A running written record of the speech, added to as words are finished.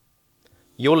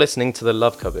You're listening to The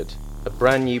Love Cupboard, a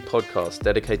brand new podcast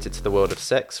dedicated to the world of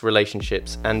sex,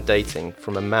 relationships and dating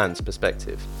from a man's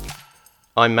perspective.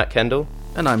 I'm Matt Kendall.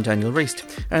 And I'm Daniel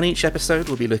Reist, and each episode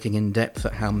will be looking in depth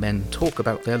at how men talk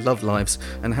about their love lives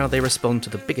and how they respond to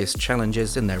the biggest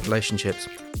challenges in their relationships.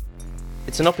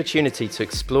 It's an opportunity to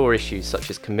explore issues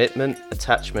such as commitment,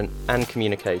 attachment and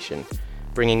communication,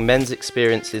 bringing men's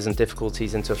experiences and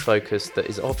difficulties into a focus that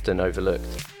is often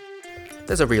overlooked.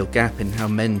 There's a real gap in how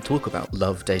men talk about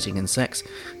love, dating and sex,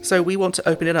 so we want to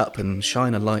open it up and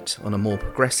shine a light on a more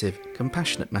progressive,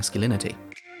 compassionate masculinity.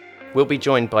 We'll be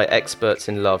joined by experts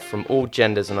in love from all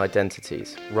genders and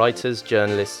identities, writers,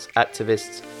 journalists,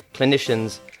 activists,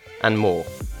 clinicians, and more,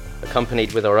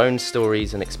 accompanied with our own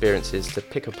stories and experiences to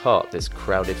pick apart this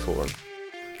crowded forum.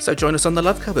 So join us on The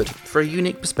Love Cupboard for a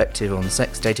unique perspective on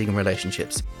sex, dating and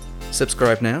relationships.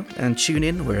 Subscribe now and tune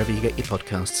in wherever you get your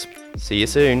podcasts. See you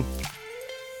soon.